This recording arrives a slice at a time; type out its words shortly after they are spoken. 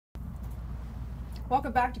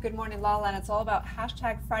Welcome back to Good Morning La La Land. It's all about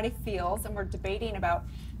hashtag Friday Feels, and we're debating about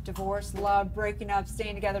divorce, love, breaking up,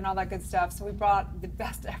 staying together, and all that good stuff. So we brought the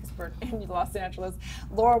best expert in Los Angeles,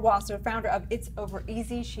 Laura Wasser, founder of It's Over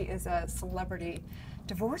Easy. She is a celebrity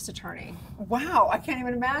divorce attorney. Wow, I can't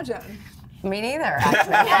even imagine. Me neither,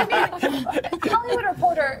 actually. Hollywood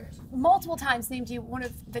Reporter multiple times named you one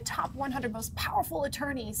of the top 100 most powerful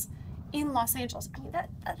attorneys in Los Angeles. I mean, that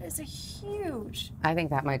is a huge... I think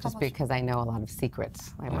that might just be because I know a lot of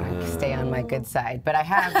secrets. I want to stay on my good side. But I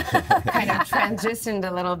have kind of transitioned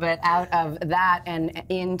a little bit out of that and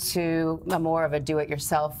into a more of a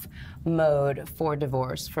do-it-yourself mode for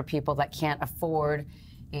divorce for people that can't afford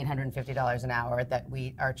 $850 an hour that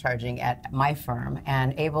we are charging at my firm,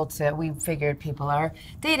 and able to, we figured people are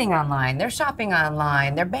dating online, they're shopping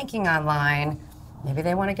online, they're banking online. Maybe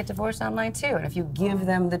they want to get divorced online too. And if you give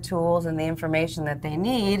them the tools and the information that they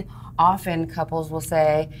need, often couples will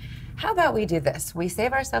say, how about we do this? We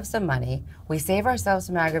save ourselves some money, we save ourselves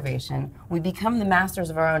some aggravation, we become the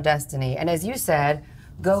masters of our own destiny, and as you said,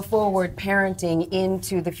 go forward parenting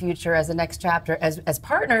into the future as the next chapter as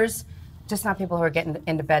partners, just not people who are getting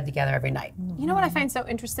into bed together every night. You know what I find so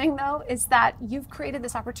interesting, though, is that you've created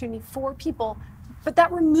this opportunity for people, but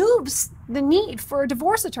that removes the need for a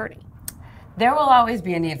divorce attorney. There will always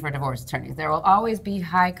be a need for divorce attorneys. There will always be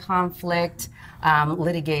high conflict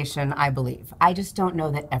litigation, I believe. I just don't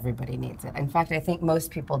know that everybody needs it. In fact, I think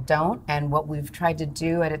most people don't, and what we've tried to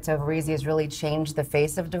do at It's Over Easy is really change the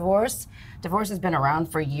face of divorce. Divorce has been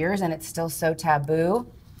around for years, and it's still so taboo.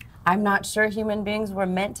 I'm not sure human beings were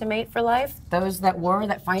meant to mate for life. Those that were,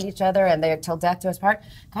 that find each other and they're till death do us part,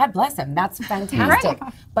 God bless them, that's fantastic.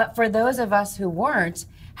 But for those of us who weren't,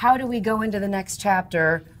 how do we go into the next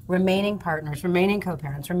chapter remaining partners, remaining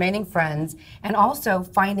co-parents, remaining friends, and also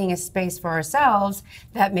finding a space for ourselves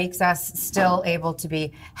that makes us still able to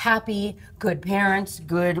be happy, good parents,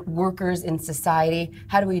 good workers in society?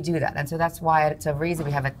 How do we do that? And so that's why at It's Over Easy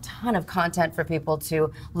we have a ton of content for people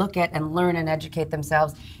to look at and learn and educate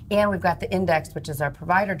themselves. And we've got the Index, which is our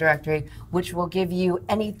provider directory, which will give you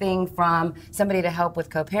anything from somebody to help with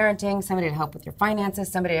co-parenting, somebody to help with your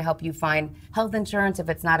finances, somebody to help you find health insurance if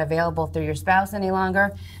it's not available through your spouse any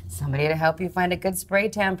longer, somebody to help you find a good spray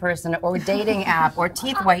tan person or dating app or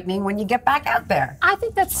teeth whitening when you get back out there. I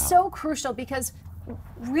think that's so crucial, because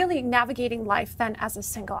really navigating life then as a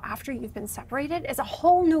single after you've been separated is a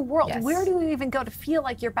whole new world. Yes. Where do you even go to feel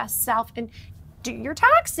like your best self and do your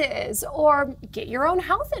taxes or get your own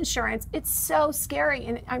health insurance? It's so scary,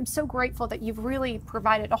 and I'm so grateful that you've really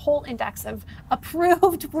provided a whole index of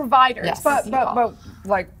approved providers. Yes. But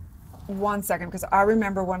like 1 second, because I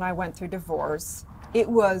remember when I went through divorce, it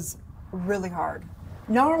was really hard.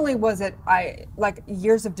 Not only was it like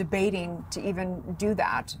years of debating to even do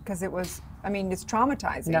that, because it was, I mean, it's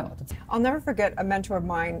traumatizing. No. I'll never forget, a mentor of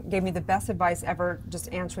mine gave me the best advice ever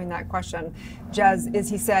just answering that question. Jez, is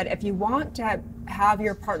he said, if you want to have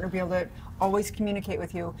your partner be able to always communicate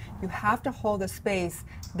with you, you have to hold a space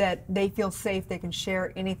that they feel safe, they can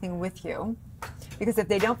share anything with you. Because if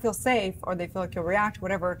they don't feel safe, or they feel like you'll react,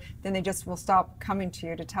 whatever, then they just will stop coming to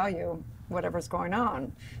you to tell you whatever's going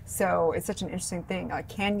on. So it's such an interesting thing. Like,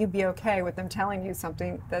 can you be okay with them telling you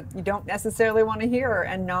something that you don't necessarily want to hear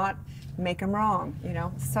and not make them wrong? You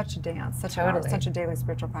know, such a dance, such a daily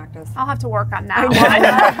spiritual practice. I'll have to work on that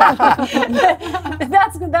one.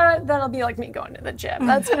 That'll be like me going to the gym.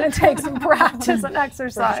 That's going to take some practice and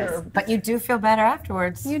exercise. For sure. But you do feel better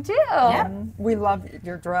afterwards. You do. Yeah. We love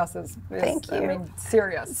your dresses. Thank you. I mean,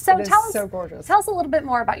 serious. So it is tell us, so gorgeous. Tell us a little bit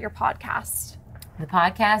more about your podcast. The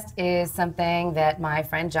podcast is something that my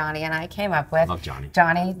friend Johnny and I came up with. Love Johnny.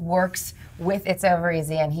 Johnny works with It's Over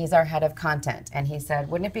Easy, and he's our head of content. And he said,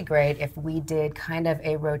 wouldn't it be great if we did kind of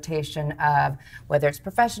a rotation of whether it's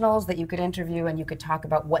professionals that you could interview and you could talk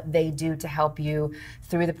about what they do to help you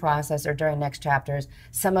through the process or during next chapters.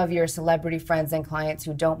 Some of your celebrity friends and clients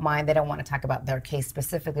who don't mind, they don't want to talk about their case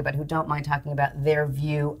specifically, but who don't mind talking about their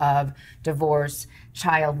view of divorce,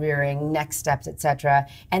 child rearing, next steps, etc.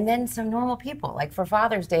 And then some normal people. Like for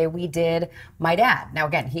Father's Day, we did my dad. Now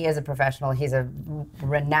again, he is a professional, he's a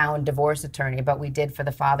renowned divorce attorney, but we did for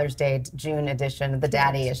the Father's Day June edition, the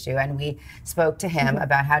daddy issue, and we spoke to him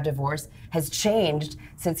about how divorce has changed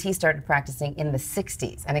since he started practicing in the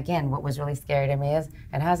 60s. And again, what was really scary to me is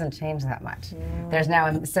it hasn't changed that much. There's now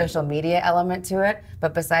a social media element to it,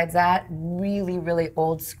 but besides that, really, really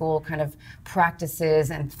old school kind of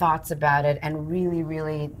practices and thoughts about it, and really,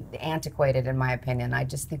 really antiquated in my opinion. I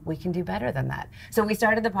just think we can do better than that. So we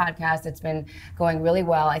started the podcast. It's been going really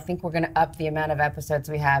well. I think we're going to up the amount of episodes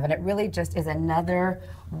we have, and it really just is another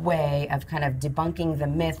way of kind of debunking the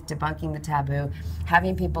myth, debunking the taboo,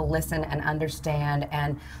 having people listen and understand.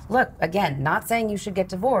 And look, again, not saying you should get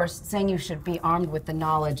divorced, saying you should be armed with the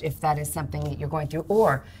knowledge if that is something that you're going through,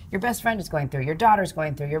 or your best friend is going through, your daughter's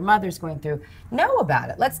going through, your mother's going through. Know about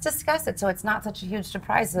it. Let's discuss it so it's not such a huge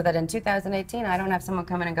surprise, so that in 2018 I don't have someone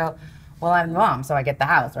come in and go, well, I'm the mom, so I get the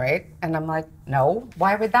house, right? And I'm like, no,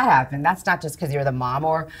 why would that happen? That's not just because you're the mom,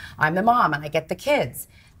 or I'm the mom and I get the kids.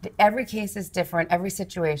 Every case is different, every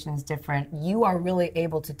situation is different. You are really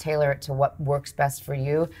able to tailor it to what works best for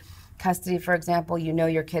you. Custody, for example, you know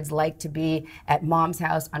your kids like to be at mom's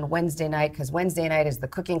house on Wednesday night because Wednesday night is the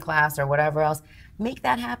cooking class or whatever else. Make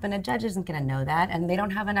that happen. A judge isn't going to know that, and they don't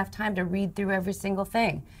have enough time to read through every single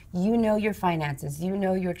thing. You know your finances, you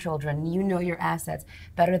know your children, you know your assets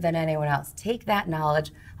better than anyone else. Take that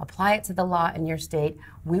knowledge, apply it to the law in your state.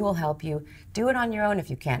 We will help you. Do it on your own if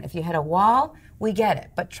you can. If you hit a wall, we get it.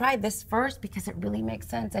 But try this first because it really makes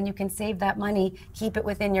sense, and you can save that money, keep it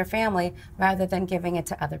within your family rather than giving it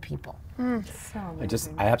to other people. I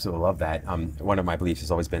absolutely love that. One of my beliefs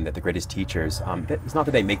has always been that the greatest teachers, it's not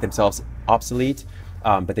that they make themselves obsolete,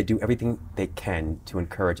 but they do everything they can to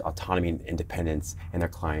encourage autonomy and independence in their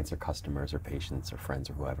clients or customers or patients or friends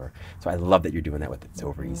or whoever. So I love that you're doing that with It's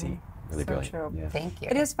Over Easy. Really So brilliant. true. Yeah. Thank you.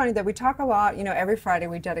 It is funny that we talk a lot, you know, every Friday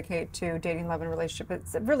we dedicate to dating, love, and relationship.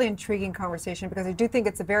 It's a really intriguing conversation because I do think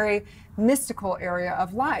it's a very mystical area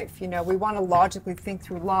of life. You know, we want to logically think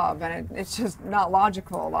through love, and it's just not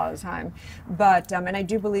logical a lot of the time. But, and I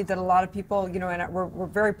do believe that a lot of people, you know, and we're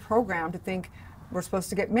very programmed to think we're supposed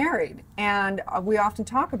to get married, and we often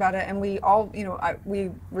talk about it, and we all, you know,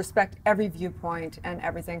 we respect every viewpoint and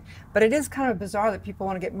everything, but it is kind of bizarre that people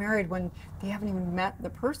want to get married when they haven't even met the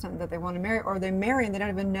person that they want to marry, or they marry and they don't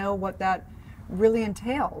even know what that really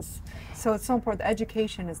entails. So it's so important. The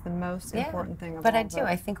education is the most important thing of But all I of do. it.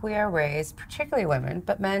 I think we are raised, particularly women,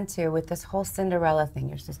 but men too, with this whole Cinderella thing.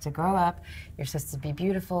 You're supposed to grow up, you're supposed to be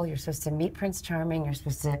beautiful, you're supposed to meet Prince Charming, you're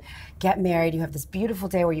supposed to get married, you have this beautiful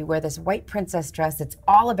day where you wear this white princess dress. It's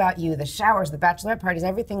all about you, the showers, the bachelorette parties,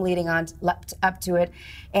 everything leading on up to it.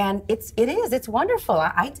 And it's wonderful.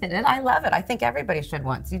 I did it. I love it. I think everybody should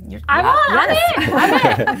once. I'm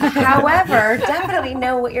in. However, definitely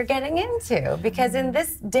know what you're getting into, because in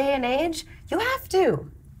this day and age, you have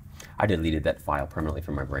to. I deleted that file permanently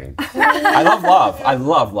from my brain. I love love. I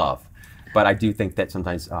love love. But I do think that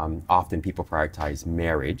sometimes, often people prioritize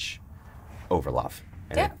marriage over love.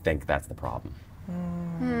 And I think that's the problem.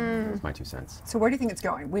 That's my 2 cents. So where do you think it's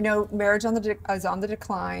going? We know marriage is on the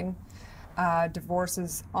decline. Divorce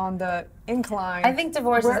is on the incline. I think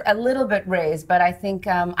divorce is a little bit raised, but I think,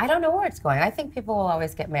 I don't know where it's going. I think people will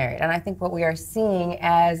always get married. And I think what we are seeing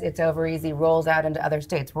as It's Over Easy rolls out into other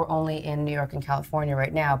states, we're only in New York and California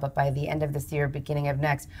right now, but by the end of this year, beginning of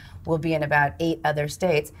next, we'll be in about 8 other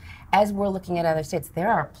states. As we're looking at other states, there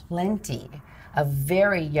are plenty of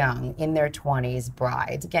very young, in their 20s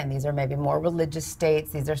brides. Again, these are maybe more religious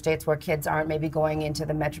states. These are states where kids aren't maybe going into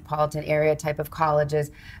the metropolitan area type of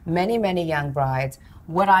colleges. Many, many young brides.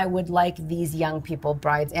 What I would like these young people,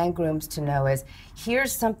 brides and grooms, to know is,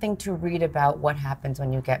 here's something to read about what happens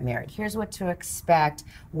when you get married. Here's what to expect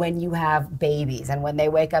when you have babies and when they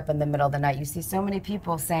wake up in the middle of the night. You see so many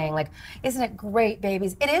people saying, like, isn't it great,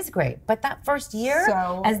 babies? It is great, but that first year,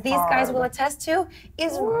 So as these guys will attest to,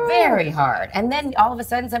 is very hard. And then all of a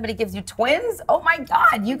sudden somebody gives you twins. Oh my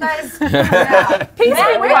God, you guys, man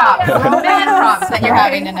props that you're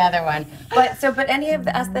having another one. But any of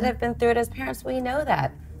us that have been through it as parents, we know that.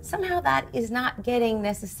 Somehow that is not getting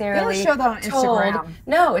necessarily They don't show that on told. Instagram.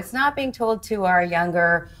 No, it's not being told to our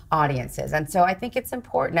younger audiences. And so I think it's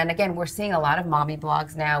important. And again, we're seeing a lot of mommy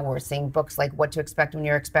blogs now. We're seeing books like What to Expect When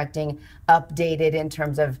You're Expecting, updated in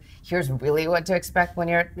terms of here's really what to expect when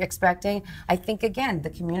you're expecting. I think, again, the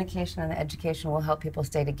communication and the education will help people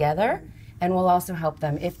stay together, and will also help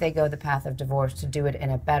them, if they go the path of divorce, to do it in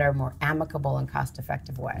a better, more amicable and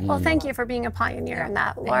cost-effective way. Well, thank you for being a pioneer in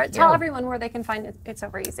that, Laura. Tell everyone where they can find it. It's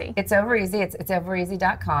Over Easy. It's Over Easy. It's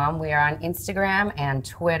overeasy.com. We are on Instagram and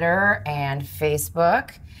Twitter and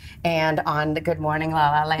Facebook and on the Good Morning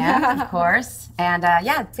La La Land, of course. And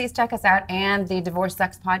yeah, please check us out, and the Divorce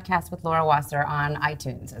Sucks podcast with Laura Wasser on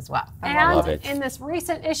iTunes as well. love And it. in this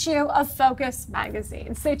recent issue of Focus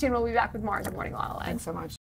magazine. Stay tuned. We'll be back with more on Good Morning La La Land. Thanks so much.